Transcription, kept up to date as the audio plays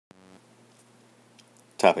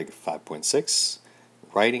Topic 5.6,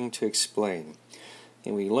 Writing to Explain.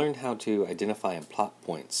 And we learned how to identify and plot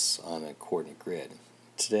points on a coordinate grid.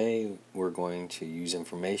 Today we're going to use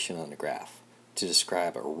information on the graph to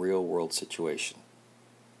describe a real-world situation.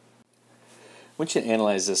 I want you to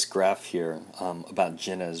analyze this graph here about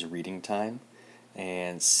Jenna's reading time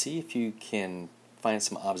and see if you can find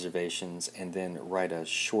some observations and then write a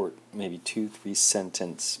short, maybe 2-3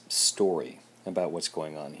 sentence story about what's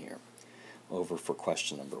going on here. Over for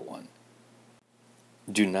question number 1.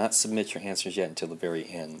 Do not submit your answers yet until the very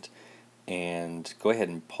end, and go ahead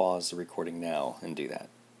and pause the recording now and do that.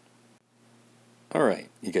 Alright,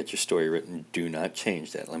 you got your story written. Do not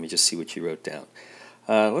change that. Let me just see what you wrote down.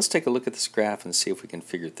 Let's take a look at this graph and see if we can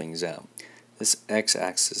figure things out. This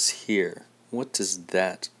x-axis here, what does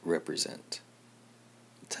that represent?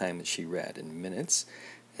 The time that she read in minutes.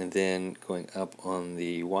 And then going up on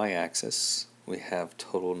the y-axis, we have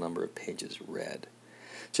total number of pages read.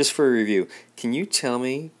 Just for a review, can you tell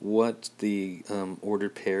me what the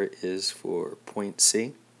ordered pair is for point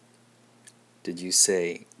C? Did you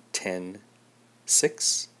say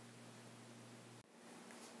 10-6?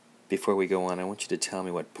 Before we go on, I want you to tell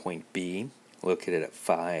me what point B, located at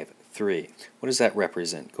 5-3, what does that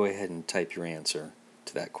represent? Go ahead and type your answer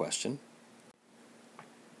to that question.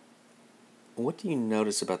 What do you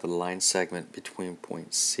notice about the line segment between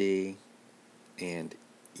point C and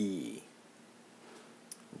E?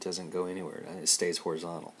 It doesn't go anywhere. It stays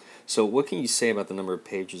horizontal. So what can you say about the number of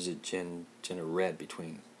pages that Jenna read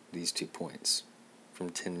between these 2 points, from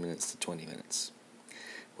 10 minutes to 20 minutes?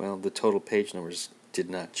 Well, the total page numbers did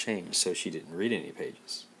not change, so she didn't read any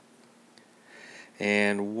pages.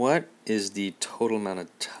 And what is the total amount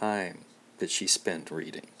of time that she spent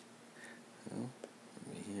reading? Well,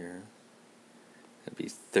 here, that'd be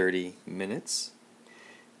 30 minutes.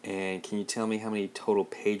 And can you tell me how many total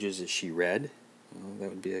pages that she read? Well, that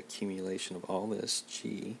would be an accumulation of all this.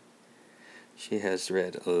 She has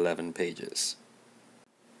read 11 pages.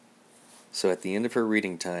 So at the end of her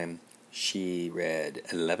reading time, she read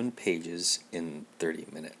 11 pages in 30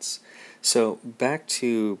 minutes. So back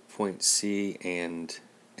to point C and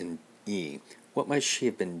E. What might she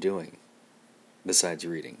have been doing besides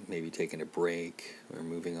reading? Maybe taking a break or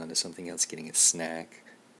moving on to something else, getting a snack.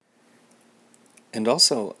 And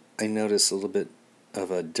also, I noticed a little bit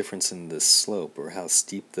of a difference in the slope, or how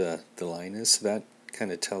steep the line is. So that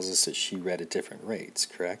kind of tells us that she read at different rates,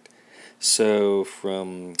 correct? So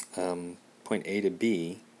from point A to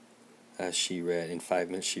B, she read, in 5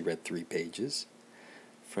 minutes, she read 3 pages.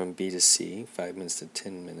 From B to C, 5 minutes to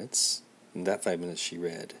 10 minutes. In that 5 minutes, she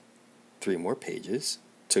read 3 more pages,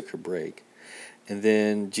 took her break. And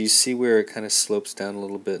then, do you see where it kind of slopes down a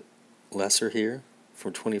little bit lesser here?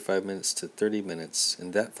 From 25 minutes to 30 minutes, in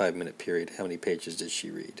that 5-minute period, how many pages did she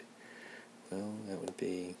read? Well, that would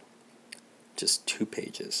be just 2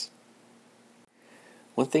 pages.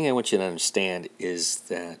 One thing I want you to understand is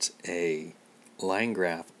that a line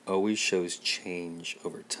graph always shows change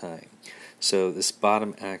over time. So this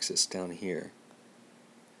bottom axis down here,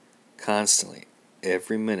 constantly,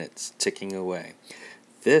 every minute's ticking away.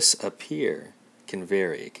 This up here can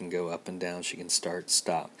vary. It can go up and down. She can start,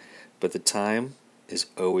 stop. But the time is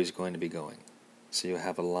always going to be going. So you'll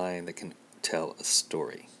have a line that can tell a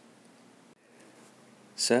story.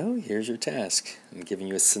 So here's your task. I'm giving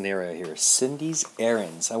you a scenario here. Cindy's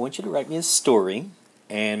errands. I want you to write me a story,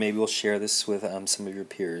 and maybe we'll share this with some of your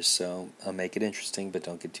peers. So I'll make it interesting, but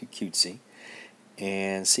don't get too cutesy.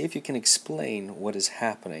 And see if you can explain what is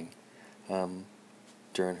happening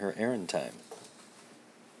during her errand time.